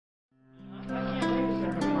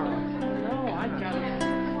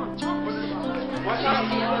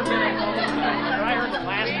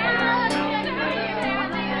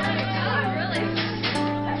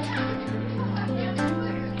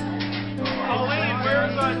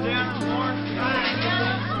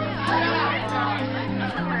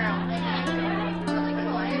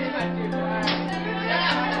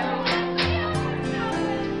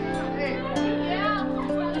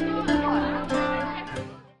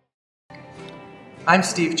I'm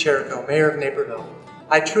Steve Chirico, Mayor of Naperville.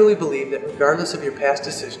 I truly believe that regardless of your past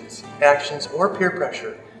decisions, actions, or peer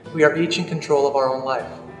pressure, we are each in control of our own life.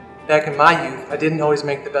 Back in my youth, I didn't always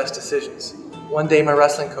make the best decisions. One day my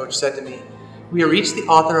wrestling coach said to me, "We are each the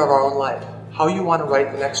author of our own life. How you want to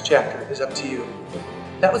write the next chapter is up to you."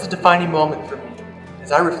 That was a defining moment for me.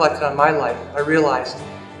 As I reflected on my life, I realized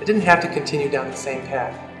I didn't have to continue down the same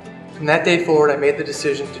path. From that day forward, I made the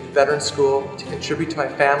decision to do better in school, to contribute to my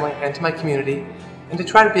family and to my community, and to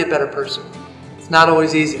try to be a better person. It's not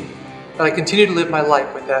always easy, but I continue to live my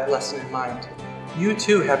life with that lesson in mind. You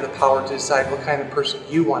too have the power to decide what kind of person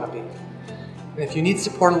you want to be. And if you need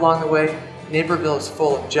support along the way, Naperville is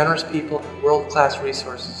full of generous people and world-class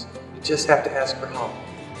resources. You just have to ask for help.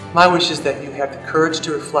 My wish is that you have the courage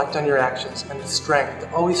to reflect on your actions and the strength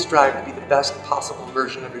to always strive to be the best possible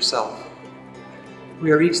version of yourself.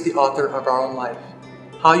 We are each the author of our own life.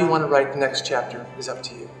 How you want to write the next chapter is up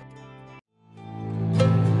to you.